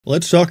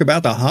Let's talk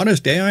about the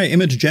hottest AI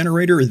image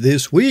generator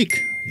this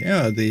week.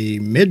 Yeah, the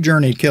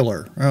MidJourney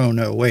killer. Oh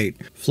no, wait.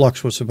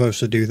 Flux was supposed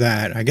to do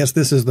that. I guess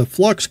this is the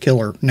Flux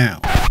killer now.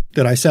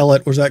 Did I sell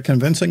it? Was that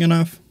convincing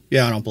enough?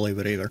 Yeah, I don't believe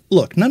it either.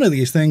 Look, none of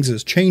these things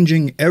is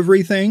changing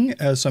everything,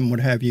 as some would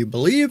have you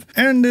believe,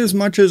 and as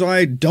much as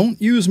I don't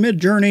use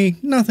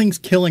MidJourney, nothing's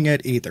killing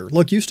it either.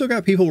 Look, you still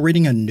got people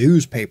reading a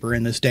newspaper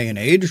in this day and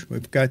age.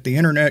 We've got the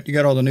internet, you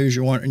got all the news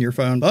you want in your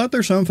phone, but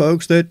there's some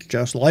folks that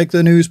just like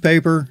the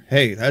newspaper.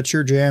 Hey, that's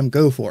your jam,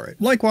 go for it.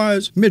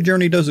 Likewise,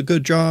 MidJourney does a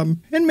good job,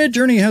 and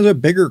MidJourney has a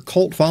bigger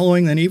cult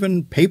following than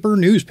even paper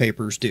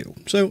newspapers do,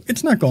 so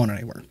it's not going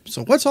anywhere.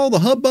 So what's all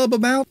the hubbub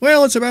about?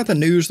 Well, it's about the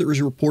news that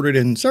was reported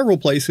in several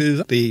places.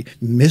 The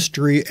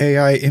mystery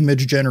AI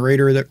image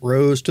generator that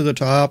rose to the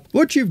top.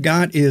 What you've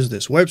got is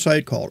this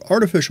website called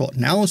Artificial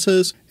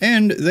Analysis,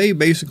 and they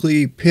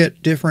basically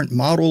pit different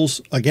models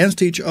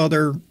against each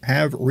other,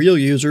 have real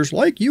users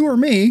like you or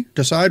me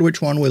decide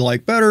which one we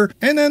like better,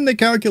 and then they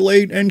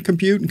calculate and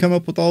compute and come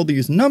up with all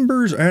these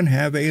numbers and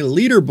have a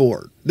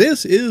leaderboard.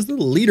 This is the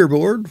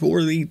leaderboard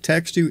for the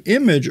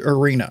text-to-image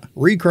arena.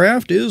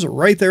 ReCraft is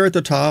right there at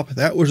the top.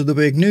 That was the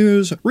big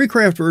news.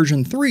 ReCraft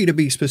version 3 to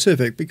be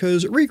specific,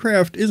 because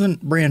ReCraft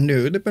isn't brand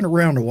new. They've been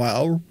around a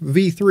while.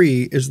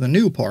 V3 is the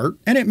new part,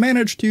 and it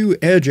managed to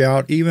edge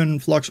out even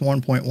Flux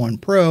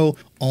 1.1 Pro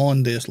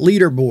on this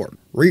leaderboard.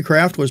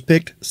 ReCraft was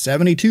picked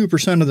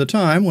 72% of the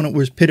time when it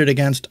was pitted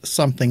against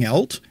something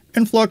else,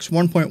 and Flux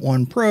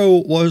 1.1 Pro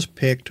was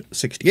picked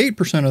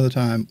 68% of the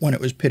time when it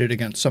was pitted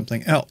against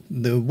something else.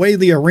 The way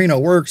the arena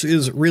works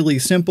is really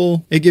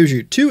simple. It gives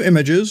you two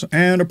images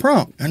and a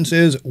prompt and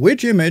says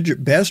which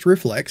image best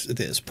reflects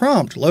this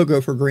prompt.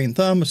 Logo for green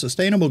thumb, a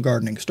sustainable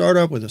gardening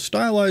startup with a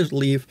stylized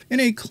leaf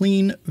in a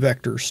clean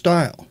vector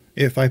style.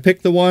 If I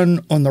pick the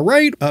one on the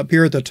right up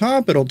here at the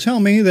top, it'll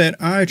tell me that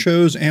I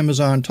chose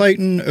Amazon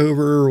Titan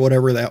over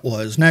whatever that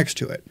was next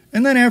to it.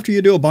 And then after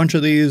you do a bunch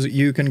of these,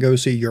 you can go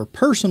see your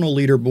personal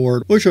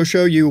leaderboard, which will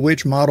show you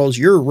which models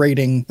you're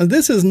rating.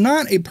 This is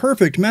not a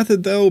perfect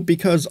method though,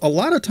 because a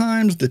lot of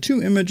times the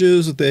two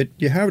images that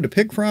you have to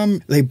pick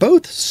from, they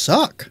both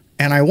suck.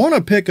 And I want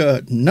to pick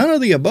a none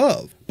of the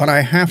above, but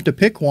I have to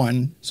pick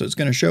one, so it's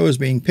going to show as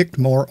being picked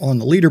more on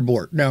the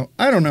leaderboard. Now,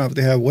 I don't know if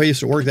they have ways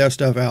to work that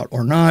stuff out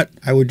or not.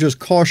 I would just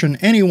caution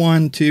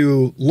anyone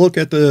to look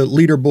at the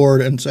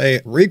leaderboard and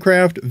say,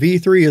 ReCraft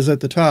V3 is at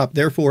the top,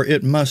 therefore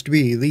it must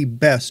be the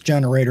best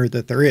generator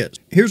that there is.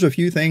 Here's a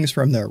few things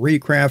from the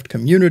ReCraft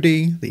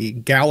community, the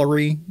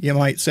gallery, you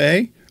might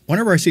say.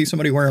 Whenever I see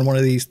somebody wearing one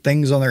of these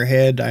things on their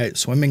head,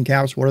 swimming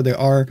caps, whatever they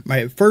are,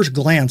 my first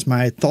glance,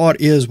 my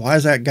thought is, why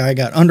has that guy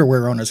got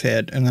underwear on his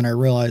head? And then I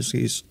realize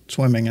he's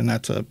swimming and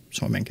that's a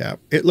swimming cap.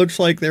 It looks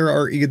like there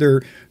are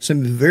either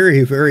some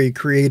very, very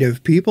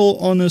creative people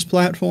on this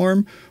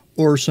platform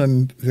or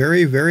some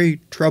very,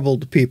 very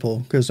troubled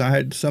people, because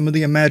some of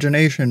the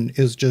imagination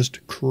is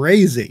just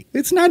crazy.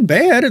 It's not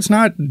bad, it's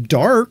not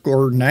dark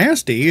or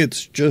nasty,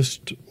 it's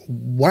just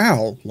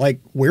wow,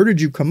 like where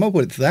did you come up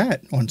with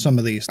that on some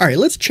of these? All right,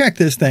 let's check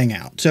this thing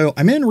out. So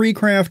I'm in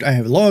ReCraft, I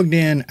have logged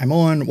in, I'm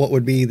on what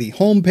would be the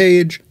home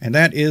page, and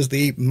that is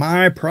the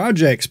My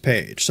Projects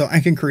page. So I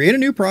can create a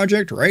new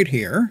project right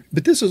here,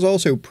 but this is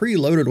also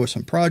preloaded with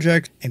some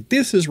projects, and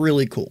this is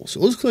really cool.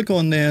 So let's click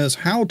on this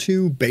How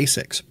to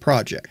Basics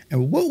project.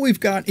 And what we've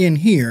got in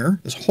here,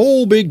 this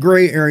whole big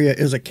gray area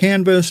is a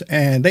canvas,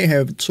 and they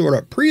have sort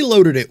of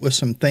preloaded it with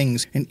some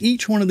things, and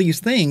each one of these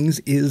things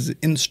is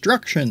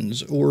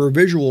instructions or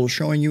visuals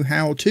showing you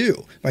how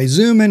to. If I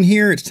zoom in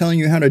here, it's telling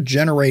you how to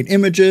generate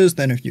images.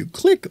 Then if you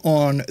click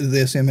on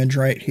this image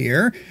right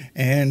here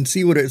and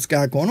see what it's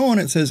got going on,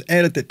 it says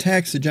edit the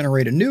text to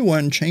generate a new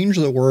one, change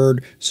the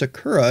word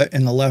Sakura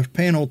in the left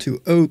panel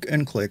to oak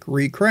and click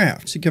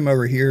ReCraft. So you come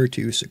over here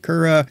to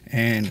Sakura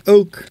and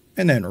oak,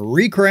 and then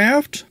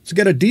ReCraft. It's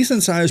got a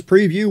decent sized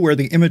preview where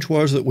the image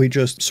was that we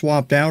just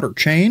swapped out or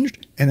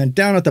changed. And then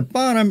down at the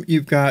bottom,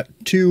 you've got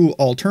two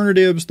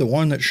alternatives, the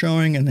one that's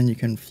showing, and then you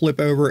can flip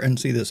over and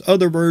see this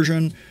other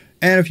version.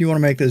 And if you want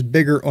to make this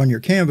bigger on your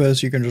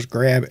canvas, you can just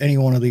grab any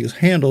one of these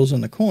handles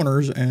in the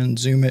corners and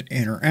zoom it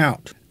in or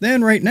out.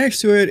 Then right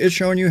next to it, it's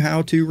showing you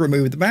how to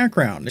remove the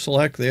background.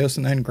 Select this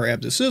and then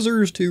grab the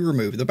scissors to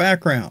remove the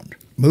background.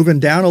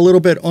 Moving down a little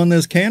bit on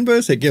this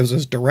canvas, it gives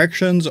us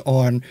directions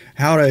on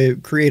how to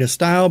create a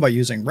style by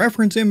using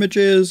reference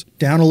images.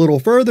 Down a little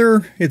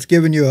further, it's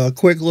giving you a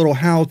quick little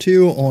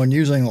how-to on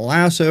using the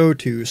lasso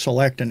to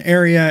select an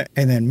area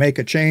and then make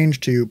a change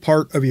to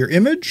part of your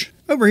image.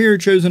 Over here,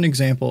 it shows an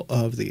example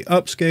of the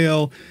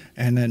upscale.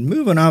 And then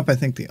moving up, I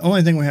think the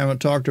only thing we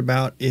haven't talked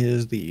about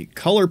is the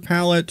color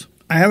palette.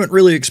 I haven't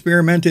really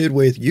experimented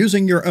with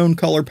using your own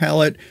color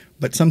palette,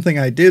 But something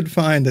I did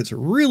find that's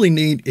really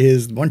neat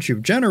is once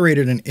you've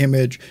generated an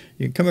image,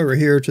 you can come over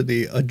here to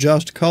the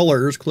adjust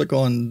colors, click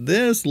on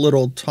this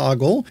little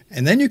toggle,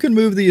 and then you can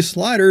move these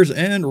sliders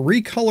and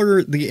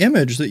recolor the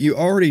image that you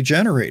already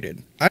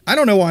generated. I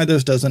don't know why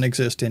this doesn't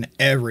exist in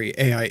every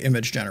AI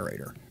image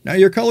generator. Now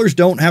your colors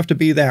don't have to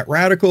be that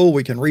radical.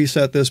 We can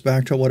reset this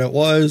back to what it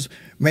was.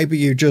 Maybe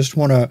you just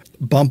want to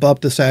bump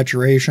up the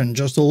saturation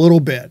just a little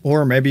bit,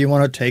 or maybe you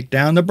want to take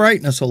down the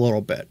brightness a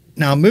little bit.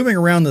 Now moving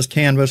around this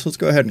canvas, let's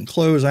go ahead and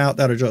close out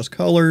that adjust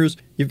colors.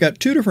 You've got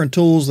two different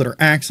tools that are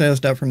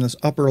accessed up from this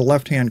upper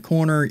left-hand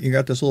corner. You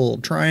got this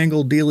little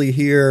triangle dealy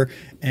here,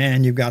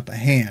 and you've got the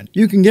hand.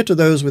 You can get to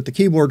those with the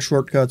keyboard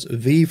shortcuts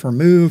V for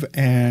move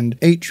and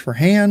H for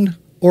hand,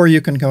 or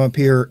you can come up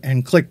here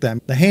and click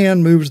them. The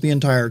hand moves the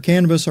entire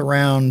canvas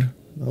around.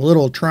 The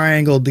little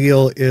triangle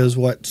deal is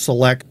what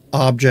selects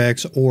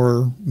objects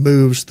or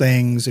moves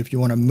things if you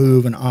want to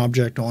move an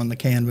object on the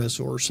canvas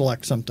or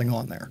select something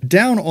on there.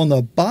 Down on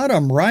the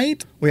bottom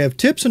right, we have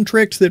tips and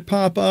tricks that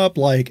pop up,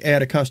 like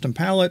add a custom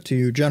palette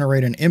to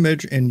generate an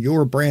image in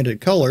your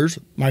branded colors.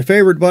 My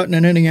favorite button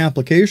in any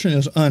application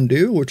is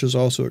undo, which is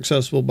also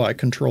accessible by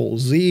Control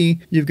Z.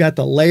 You've got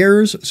the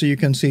layers, so you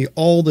can see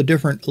all the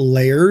different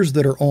layers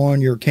that are on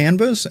your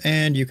canvas,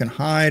 and you can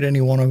hide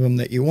any one of them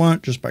that you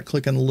want just by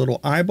clicking the little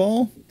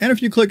eyeball. And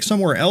if you click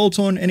somewhere else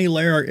on any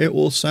layer, it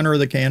will center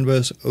the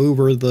canvas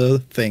over the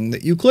thing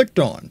that you clicked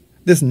on.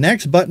 This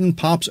next button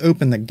pops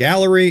open the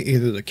gallery,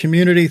 either the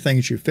community,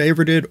 things you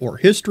favorited, or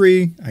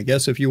history. I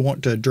guess if you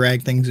want to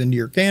drag things into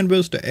your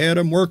canvas to add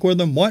them, work with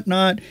them,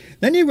 whatnot.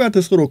 Then you've got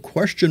this little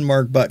question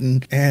mark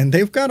button, and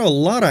they've got a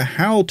lot of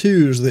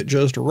how-tos that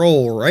just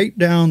roll right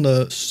down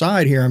the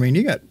side here. I mean,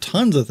 you got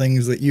tons of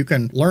things that you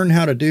can learn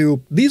how to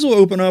do. These will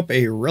open up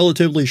a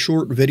relatively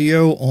short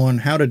video on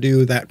how to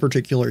do that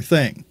particular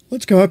thing.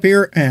 Let's go up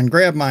here and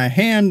grab my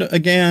hand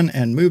again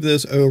and move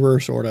this over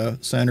sort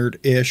of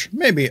centered-ish,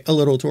 maybe a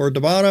little toward the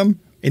bottom.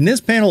 In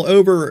this panel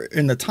over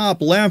in the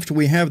top left,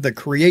 we have the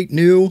create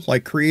new,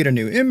 like create a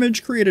new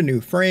image, create a new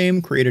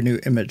frame, create a new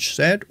image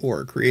set,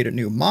 or create a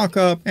new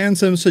mockup, and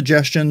some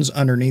suggestions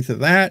underneath of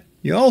that.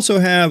 You also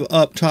have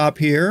up top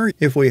here,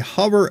 if we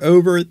hover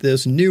over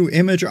this new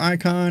image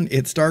icon,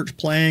 it starts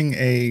playing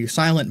a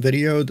silent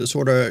video that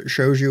sort of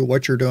shows you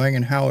what you're doing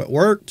and how it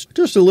works.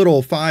 Just a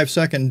little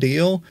 5-second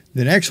deal.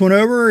 The next one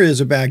over is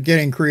about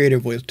getting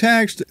creative with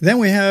text. Then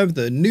we have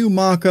the new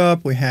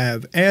mockup. We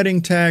have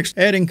adding text,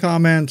 adding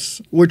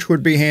comments, which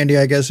would be handy,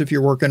 I guess, if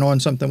you're working on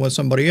something with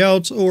somebody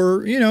else,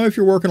 or, you know, if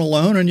you're working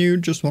alone and you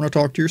just want to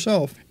talk to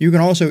yourself. You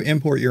can also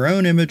import your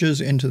own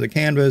images into the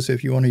canvas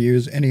if you want to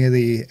use any of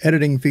the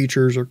editing features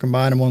or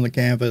combine them on the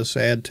canvas,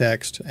 add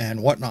text,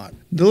 and whatnot.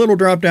 The little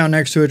drop down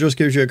next to it just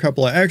gives you a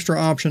couple of extra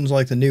options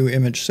like the new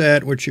image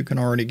set, which you can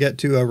already get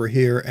to over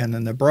here, and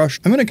then the brush.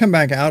 I'm going to come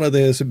back out of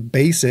this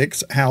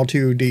basics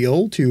how-to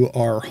deal to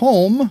our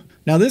home.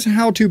 Now this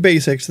how-to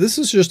basics, this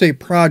is just a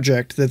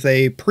project that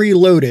they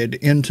preloaded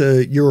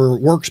into your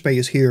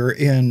workspace here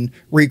in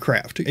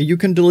ReCraft. You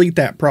can delete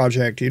that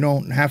project. You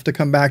don't have to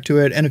come back to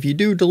it. And if you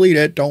do delete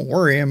it, don't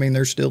worry. I mean,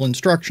 there's still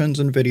instructions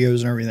and videos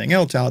and everything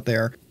else out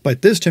there.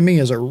 But this to me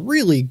is a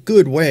really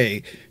good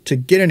way to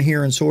get in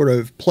here and sort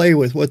of play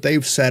with what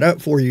they've set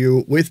up for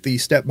you with the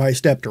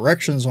step-by-step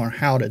directions on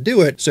how to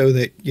do it so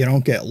that you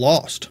don't get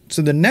lost.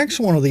 So the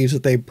next one of these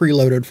that they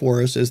preloaded for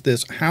us is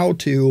this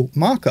how-to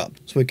mockup.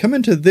 So we come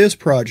into this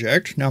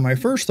project. Now my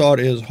first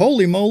thought is,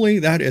 holy moly,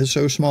 that is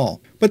so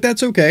small. But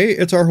that's okay,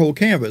 it's our whole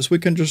canvas. We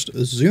can just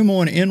zoom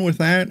on in with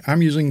that.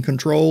 I'm using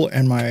Control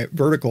and my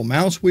vertical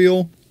mouse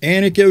wheel,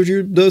 and it gives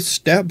you the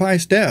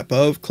step-by-step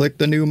of click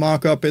the new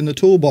mockup in the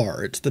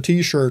toolbar. It's the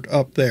t-shirt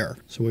up there.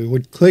 So we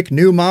would click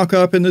new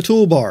mockup in the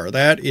toolbar.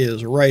 That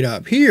is right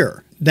up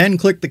here. Then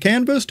click the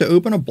canvas to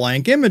open a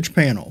blank image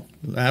panel.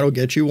 That'll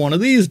get you one of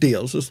these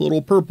deals, this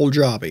little purple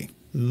jobby.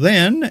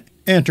 Then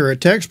enter a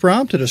text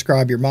prompt to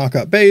describe your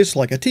mockup base,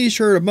 like a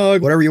t-shirt, a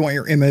mug, whatever you want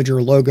your image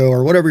or logo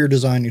or whatever you're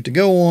designing to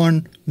go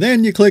on.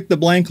 Then you click the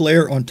blank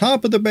layer on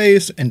top of the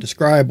base and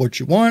describe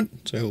what you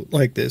want. So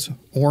like this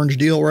orange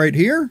deal right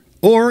here.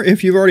 Or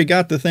if you've already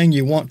got the thing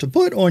you want to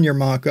put on your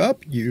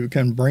mockup, you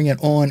can bring it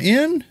on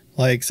in.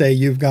 Like say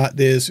you've got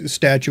this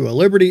Statue of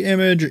Liberty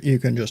image, you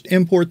can just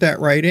import that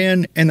right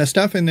in. And the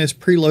stuff in this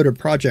preloaded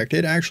project,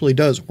 it actually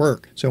does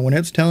work. So when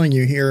it's telling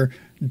you here,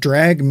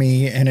 drag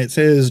me, and it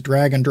says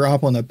drag and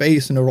drop on the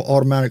base and it'll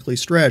automatically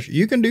stretch,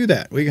 you can do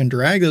that. We can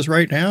drag this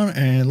right down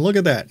and look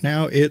at that.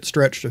 Now it's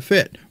stretched to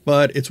fit,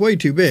 but it's way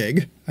too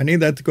big. I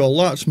need that to go a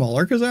lot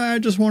smaller because I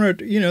just want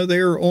it, you know,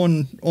 there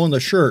on the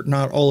shirt,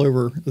 not all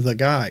over the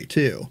guy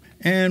too.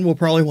 And we'll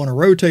probably want to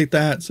rotate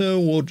that, so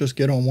we'll just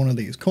get on one of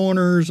these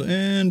corners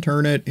and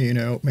turn it, you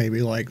know,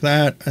 maybe like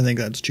that. I think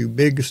that's too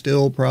big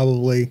still,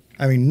 probably.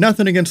 I mean,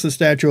 nothing against the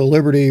Statue of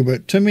Liberty,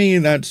 but to me,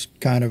 that's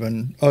kind of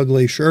an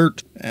ugly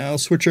shirt. I'll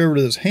switch over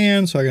to this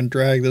hand so I can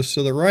drag this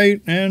to the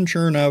right, and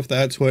sure enough,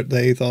 that's what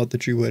they thought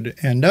that you would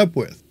end up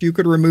with. You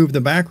could remove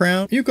the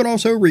background. You could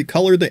also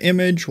recolor the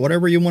image. image,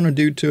 whatever you want to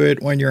do to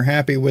it. When you're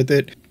happy with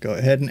it, go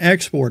ahead and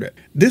export it.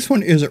 This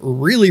one is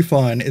really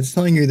fun. It's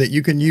telling you that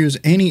you can use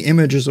any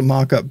image as a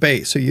mockup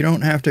base, so you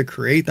don't have to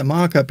create the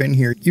mockup in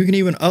here. You can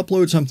even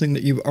upload something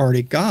that you've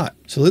already got.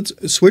 So let's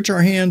switch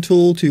our hand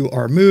tool to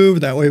our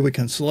move. That way we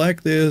can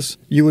select this.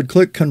 You would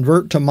click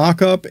convert to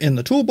mockup in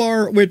the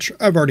toolbar, which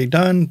I've already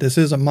done. This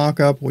is a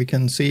mockup. We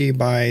can see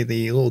by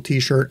the little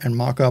t-shirt and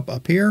mockup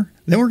up here.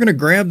 Then we're going to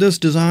grab this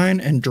design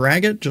and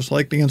drag it just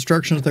like the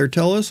instructions there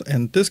tell us,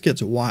 and this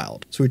gets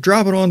wild. So we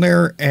drop it on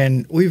there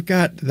and we've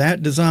got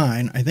that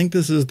design. I think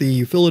this is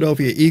the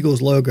Philadelphia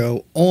Eagles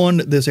logo on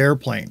this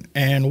airplane,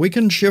 and we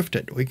can shift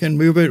it. We can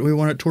move it. We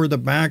want it toward the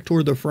back,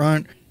 toward the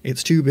front.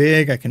 It's too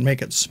big. I can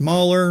make it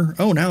smaller.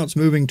 Oh, now it's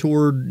moving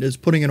toward, it's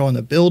putting it on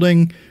the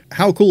building.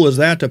 How cool is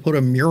that to put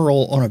a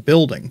mural on a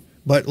building?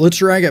 But let's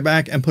drag it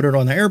back and put it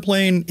on the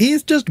airplane.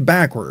 He's just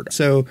backward.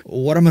 So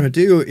what I'm going to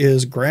do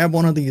is grab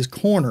one of these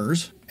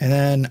corners, and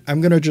then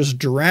I'm going to just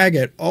drag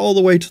it all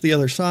the way to the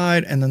other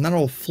side, and then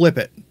that'll flip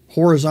it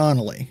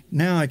horizontally.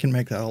 Now I can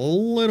make that a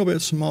little bit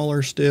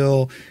smaller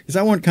still, because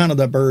I want kind of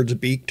the bird's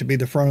beak to be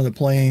the front of the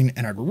plane,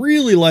 and I'd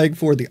really like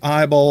for the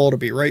eyeball to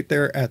be right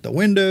there at the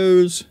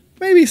windows.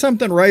 Maybe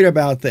something right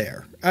about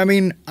there. I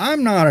mean,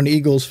 I'm not an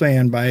Eagles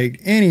fan by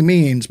any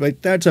means,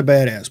 but that's a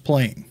badass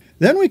plane.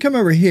 Then we come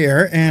over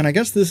here, and I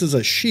guess this is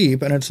a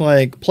sheep, and it's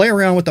like, play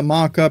around with the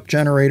mock-up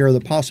generator. The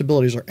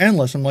possibilities are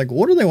endless. I'm like,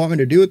 what do they want me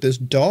to do with this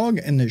dog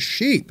and this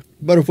sheep?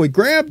 But if we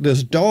grab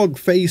this dog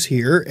face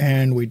here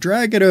and we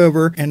drag it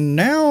over, and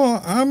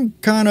now I'm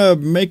kind of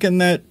making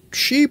that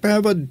sheep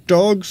have a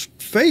dog's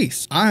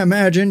face. I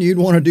imagine you'd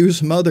want to do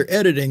some other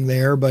editing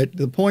there, but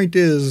the point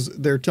is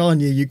they're telling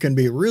you you can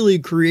be really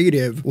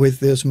creative with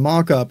this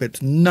mock-up.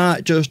 It's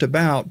not just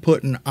about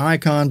putting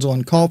icons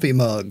on coffee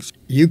mugs.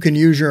 You can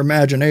use your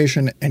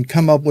imagination and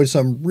come up with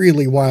some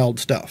really wild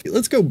stuff.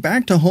 Let's go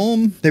back to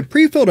home. They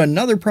pre-filled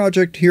another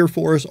project here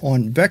for us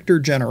on vector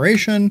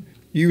generation.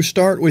 You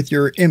start with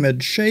your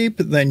image shape,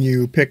 then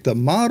you pick the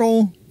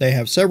model. They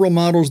have several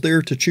models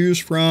there to choose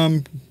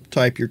from.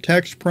 Type your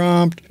text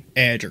prompt,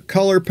 add your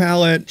color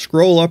palette,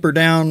 scroll up or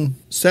down,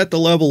 set the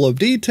level of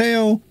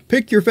detail,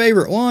 pick your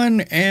favorite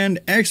one, and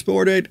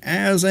export it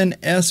as an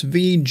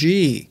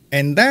SVG.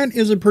 And that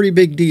is a pretty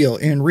big deal.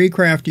 In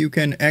ReCraft, you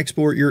can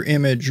export your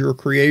image, your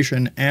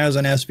creation, as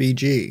an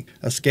SVG,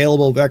 a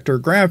scalable vector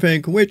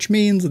graphic, which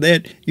means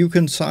that you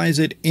can size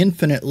it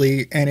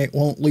infinitely and it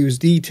won't lose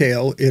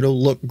detail. It'll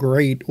look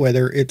great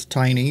whether it's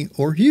tiny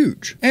or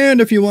huge.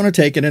 And if you want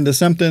to take it into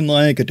something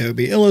like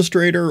Adobe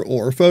Illustrator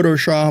or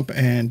Photoshop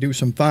and do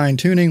some fine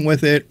tuning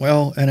with it,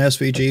 well, an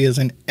SVG is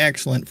an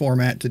excellent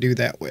format to do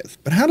that with.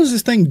 But how does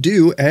this thing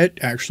do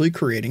at actually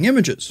creating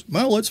images?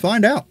 Well, let's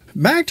find out.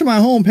 Back to my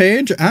home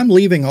page, I'm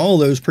leaving all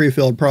those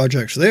pre-filled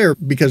projects there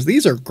because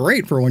these are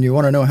great for when you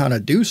want to know how to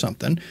do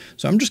something.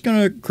 So I'm just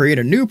going to create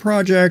a new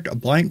project, a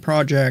blank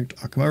project.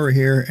 I'll come over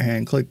here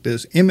and click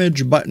this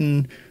image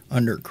button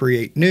under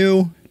Create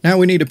New. Now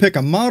we need to pick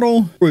a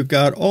model. We've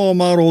got all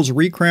models,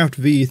 ReCraft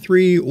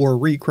V3 or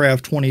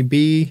ReCraft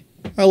 20B.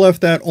 I left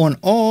that on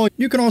all.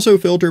 You can also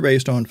filter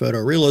based on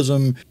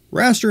photorealism,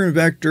 raster and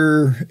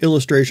vector,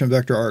 illustration,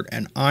 vector art,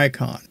 and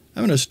icon.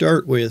 I'm going to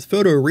start with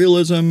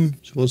photorealism,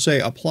 so we'll say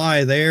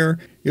apply there.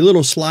 Your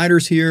little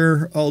sliders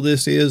here, all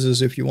this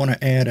is if you want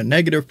to add a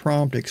negative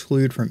prompt,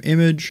 exclude from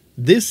image.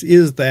 This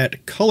is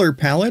that color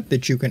palette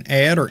that you can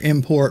add or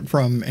import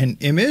from an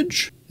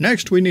image.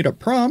 Next, we need a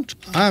prompt.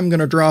 I'm going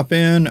to drop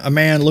in a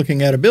man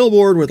looking at a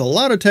billboard with a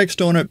lot of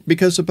text on it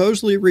because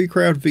supposedly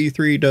ReCraft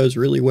V3 does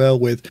really well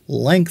with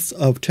lengths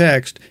of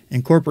text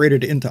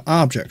incorporated into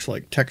objects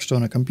like text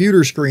on a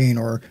computer screen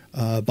or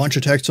a bunch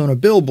of text on a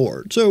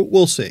billboard. So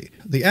we'll see.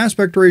 The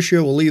aspect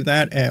ratio, we'll leave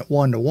that at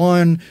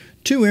 1:1.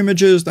 2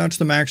 images, that's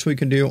the max we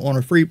can do on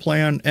a free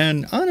plan,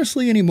 and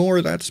honestly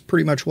anymore, that's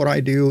pretty much what I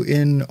do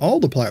in all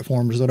the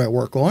platforms that I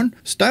work on.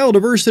 Style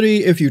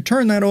diversity, if you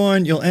turn that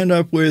on, you'll end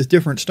up with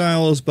different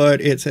styles,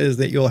 but it says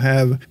that you'll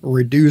have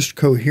reduced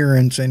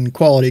coherence and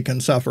quality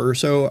can suffer,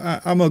 so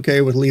I'm okay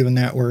with leaving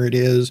that where it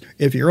is.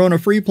 If you're on a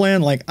free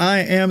plan like I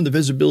am, the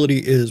visibility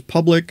is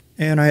public,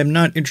 and I am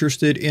not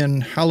interested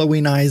in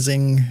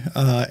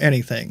Halloweenizing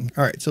anything.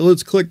 All right, so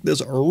let's click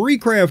this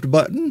ReCraft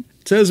button.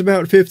 It says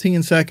about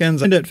 15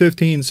 seconds, and at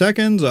 15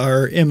 seconds,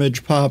 our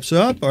image pops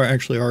up, or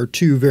actually our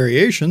 2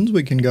 variations.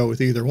 We can go with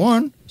either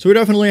one. So we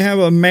definitely have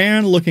a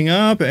man looking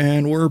up,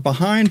 and we're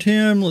behind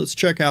him. Let's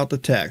check out the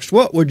text.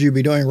 What would you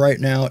be doing right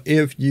now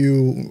if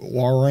you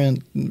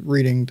weren't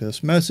reading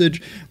this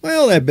message?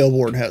 Well, that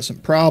billboard has some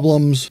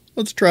problems.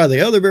 Let's try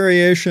the other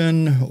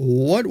variation.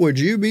 What would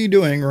you be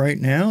doing right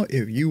now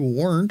if you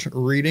weren't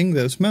reading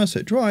this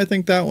message? Well, I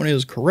think that one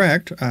is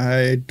correct.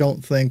 I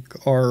don't think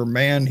our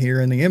man here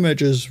in the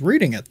image is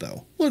reading it,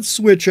 though. Let's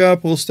switch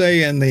up. We'll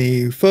stay in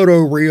the photo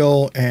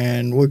reel,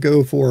 and we'll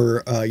go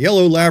for a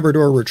yellow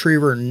Labrador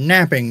retriever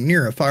napping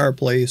near a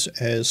fireplace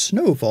as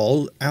snow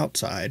falls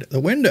outside the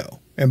window.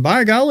 And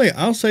by golly,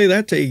 I'll say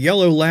that's a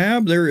yellow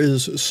lab. There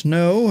is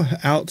snow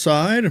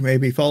outside,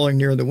 maybe falling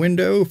near the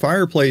window,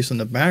 fireplace in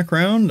the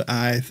background.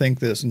 I think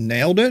this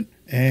nailed it.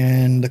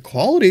 and the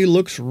quality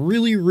looks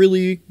really,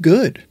 really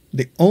good.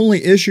 The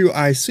only issue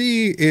I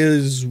see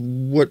is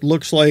what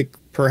looks like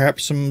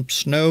perhaps some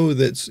snow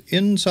that's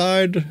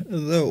inside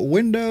the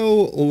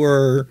window,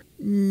 or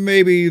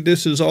maybe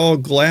this is all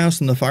glass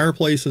and the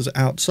fireplace is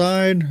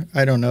outside.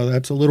 I don't know,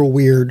 that's a little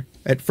weird.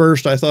 At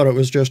first I thought it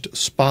was just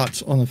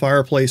spots on the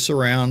fireplace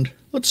surround.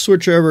 Let's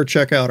switch over,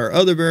 check out our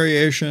other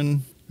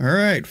variation. All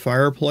right,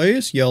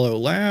 fireplace, yellow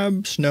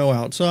lab, snow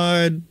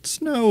outside,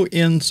 snow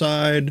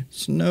inside,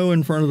 snow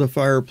in front of the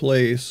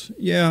fireplace.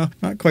 Yeah,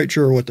 not quite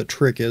sure what the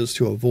trick is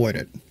to avoid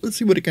it. Let's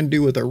see what it can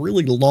do with a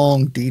really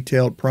long,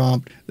 detailed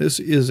prompt. This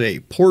is a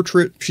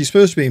portrait. She's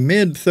supposed to be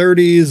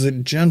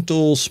mid-30s,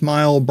 gentle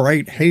smile,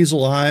 bright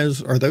hazel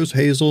eyes. Are those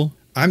hazel?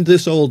 I'm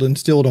this old and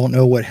still don't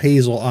know what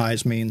hazel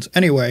eyes means.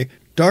 Anyway,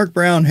 dark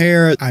brown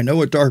hair, I know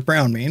what dark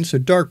brown means, so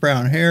dark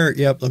brown hair,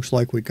 yep, looks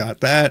like we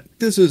got that.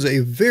 This is a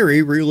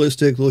very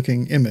realistic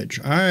looking image.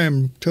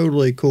 I'm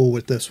totally cool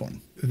with this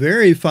one.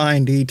 Very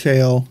fine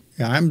detail.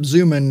 I'm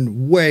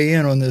zooming way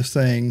in on this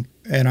thing,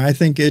 and I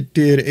think it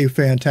did a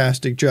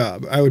fantastic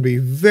job. I would be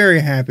very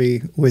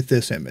happy with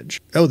this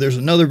image. Oh, there's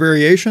another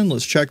variation.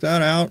 Let's check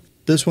that out.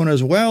 This one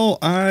as well,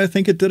 I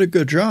think it did a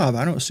good job.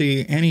 I don't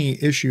see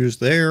any issues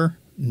there.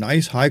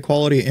 Nice high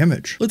quality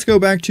image. Let's go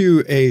back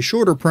to a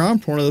shorter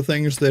prompt, one of the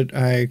things that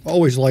I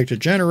always like to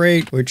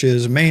generate, which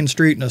is Main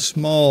Street in a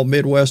small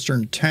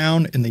Midwestern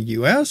town in the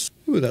US.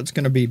 Ooh, that's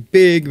going to be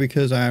big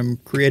because I'm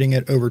creating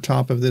it over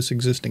top of this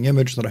existing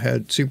image that I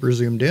had super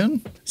zoomed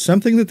in.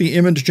 Something that the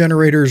image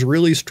generators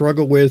really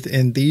struggle with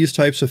in these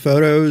types of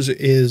photos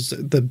is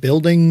the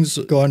buildings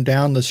going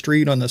down the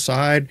street on the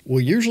side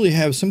will usually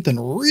have something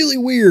really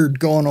weird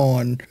going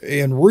on,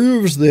 and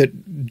roofs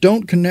that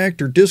don't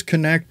connect or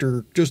disconnect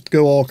or just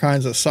go all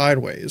kinds of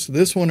sideways.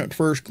 This one at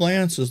first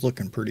glance is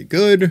looking pretty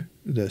good.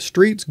 The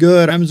street's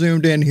good. I'm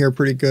zoomed in here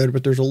pretty good,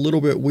 but there's a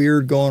little bit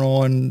weird going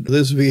on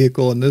this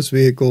vehicle and this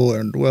vehicle,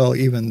 and well,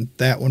 even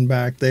that one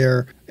back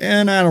there.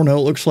 And I don't know,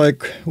 it looks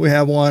like we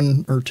have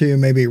one or two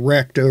maybe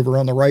wrecked over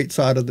on the right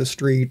side of the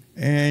street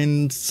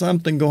and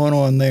something going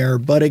on there.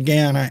 But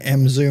again, I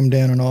am zoomed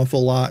in an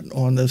awful lot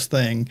on this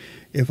thing.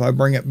 If I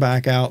bring it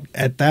back out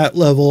at that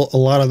level, a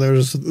lot of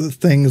those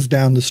things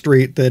down the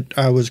street that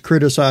I was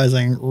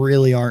criticizing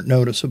really aren't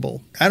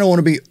noticeable. I don't want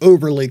to be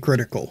overly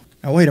critical.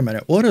 Now, wait a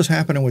minute. What is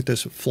happening with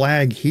this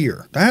flag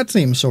here? That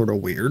seems sort of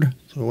weird.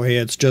 The way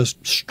it's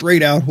just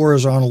straight out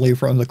horizontally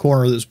from the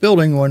corner of this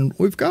building when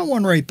we've got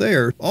one right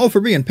there. All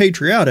for being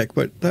patriotic,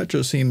 but that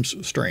just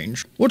seems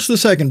strange. What's the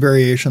second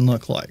variation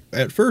look like?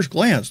 At first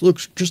glance,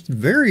 looks just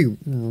very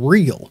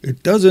real.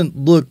 It doesn't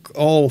look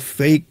all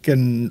fake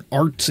and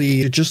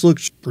artsy. It just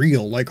looks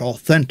real, like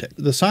authentic.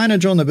 The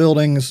signage on the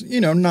buildings,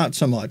 you know, not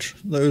so much.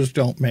 Those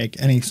don't make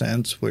any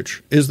sense,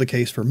 which is the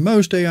case for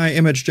most AI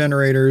image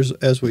generators.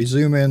 As we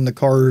zoom in, the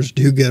cars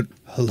do get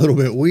a little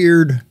bit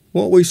weird.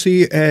 What we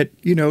see at,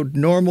 you know,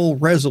 normal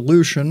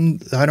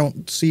resolution, I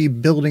don't see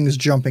buildings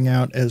jumping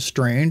out as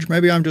strange.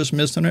 Maybe I'm just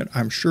missing it.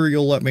 I'm sure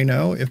you'll let me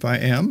know if I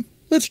am.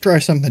 Let's try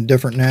something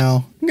different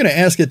now. I'm going to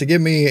ask it to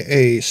give me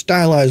a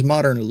stylized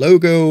modern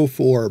logo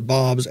for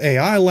Bob's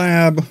AI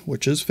Lab,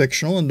 which is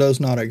fictional and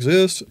does not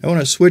exist. I want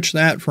to switch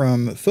that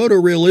from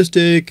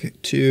photorealistic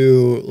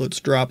to, let's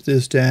drop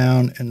this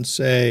down and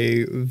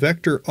say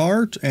vector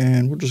art,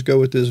 and we'll just go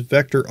with this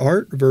vector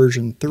art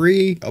version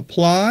 3.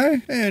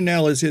 Apply, and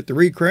now let's hit the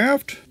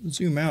Recraft.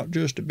 Zoom out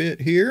just a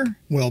bit here.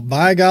 Well,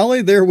 by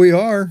golly, there we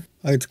are.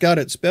 It's got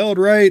it spelled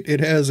right.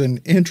 It has an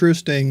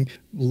interesting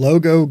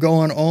logo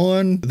going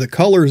on. The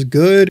color's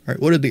good. All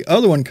right, what did the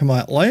other one come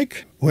out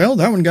like? Well,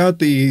 that one got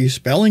the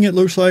spelling, it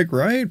looks like,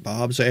 right.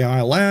 Bob's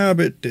AI Lab.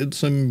 It did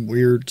some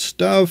weird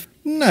stuff.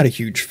 Not a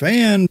huge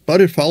fan,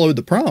 but it followed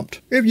the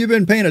prompt. If you've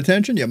been paying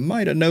attention, you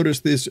might have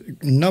noticed this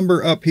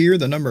number up here.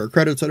 The number of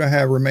credits that I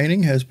have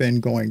remaining has been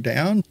going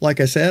down. Like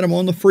I said, I'm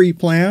on the free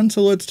plan,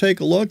 so let's take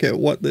a look at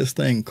what this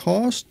thing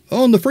costs.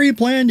 On the free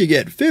plan, you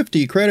get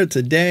 50 credits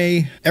a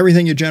day.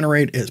 Everything you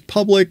generate is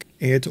public.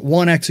 It's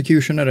one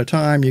execution at a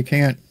time. You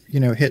can't, you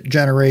know, hit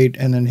generate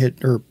and then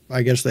hit, or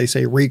I guess they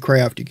say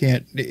recraft. You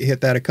can't hit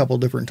that a couple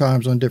different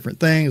times on different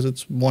things.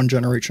 It's one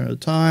generation at a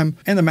time.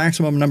 And the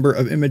maximum number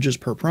of images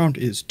per prompt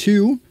is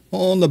 2.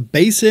 On the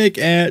basic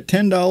at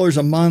 $10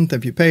 a month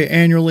if you pay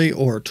annually,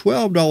 or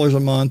 $12 a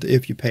month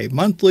if you pay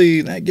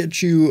monthly. That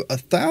gets you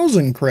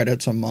 1,000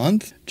 credits a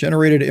month.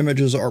 Generated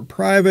images are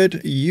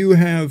private. You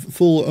have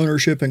full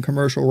ownership and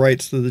commercial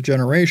rights to the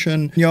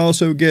generation. You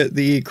also get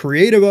the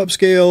creative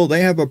upscale.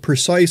 They have a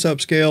precise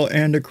upscale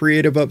and a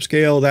creative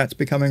upscale. That's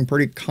becoming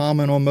pretty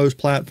common on most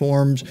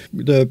platforms.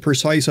 The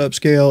precise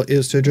upscale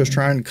is to just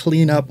try and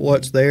clean up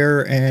what's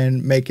there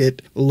and make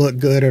it look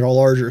good at a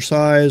larger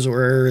size,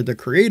 where the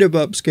creative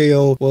upscale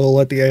will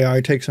let the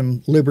AI take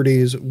some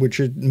liberties,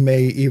 which it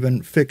may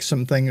even fix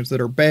some things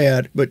that are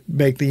bad, but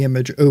make the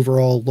image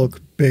overall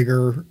look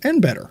bigger and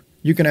better.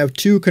 You can have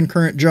 2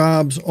 concurrent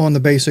jobs on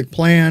the basic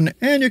plan,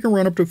 and you can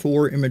run up to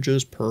 4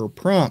 images per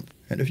prompt.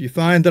 And if you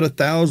find that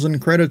 1,000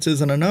 credits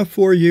isn't enough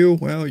for you,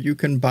 well, you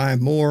can buy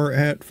more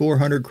at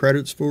 400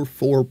 credits for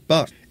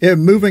 $4.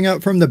 Moving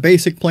up from the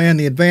basic plan,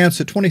 the advanced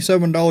at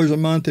 $27 a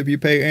month if you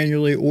pay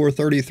annually, or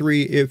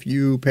 $33 if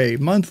you pay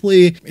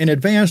monthly. In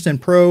advanced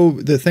and pro,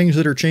 the things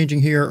that are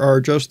changing here are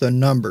just the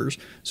numbers.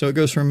 So it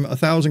goes from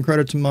 1,000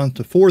 credits a month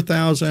to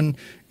 4,000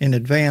 in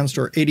advanced,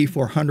 or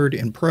 8,400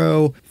 in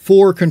pro.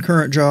 4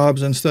 concurrent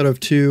jobs instead of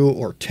 2,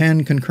 or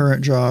 10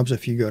 concurrent jobs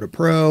if you go to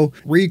pro.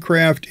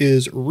 ReCraft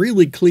is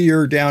really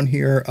clear down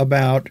here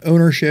about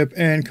ownership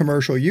and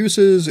commercial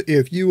uses.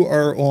 If you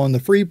are on the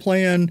free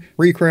plan,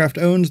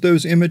 ReCraft owns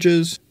those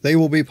images. They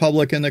will be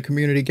public in the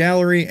community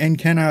gallery and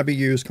cannot be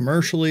used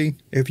commercially.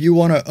 If you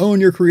want to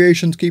own your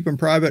creations, keep them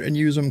private, and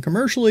use them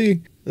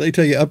commercially, they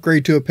tell you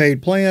upgrade to a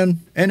paid plan.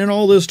 And in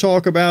all this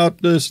talk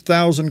about this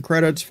 1,000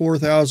 credits,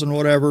 4,000,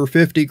 whatever,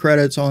 50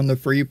 credits on the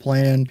free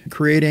plan,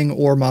 creating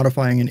or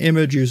modifying an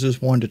image uses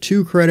 1 to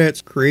 2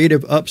 credits.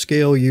 Creative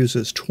upscale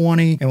uses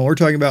 20. And when we're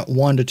talking about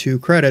 1 to 2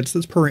 credits,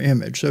 that's per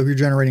image. So if you're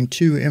generating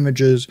 2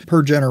 images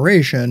per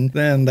generation,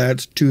 then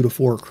that's 2 to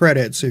 4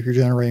 credits. If you're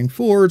generating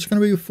 4, it's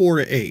going to be 4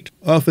 to 8.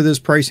 Off of this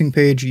pricing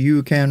page,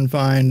 you can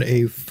find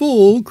a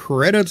full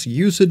credits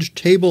usage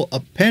table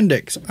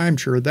appendix. I'm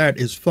sure that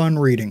is fun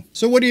reading.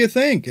 So what do you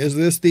think? Is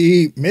this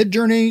the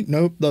MidJourney?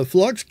 Nope, the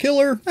Flux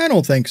killer? I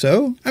don't think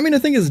so. I mean, I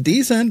think it's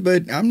decent,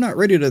 but I'm not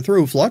ready to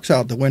throw Flux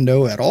out the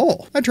window at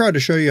all. I tried to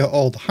show you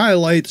all the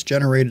highlights,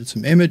 generated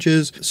some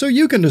images, so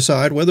you can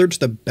decide whether it's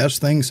the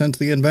best thing since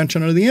the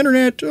invention of the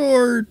internet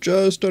or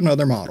just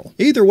another model.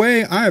 Either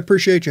way, I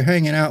appreciate you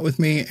hanging out with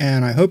me,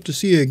 and I hope to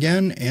see you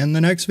again in the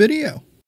next video.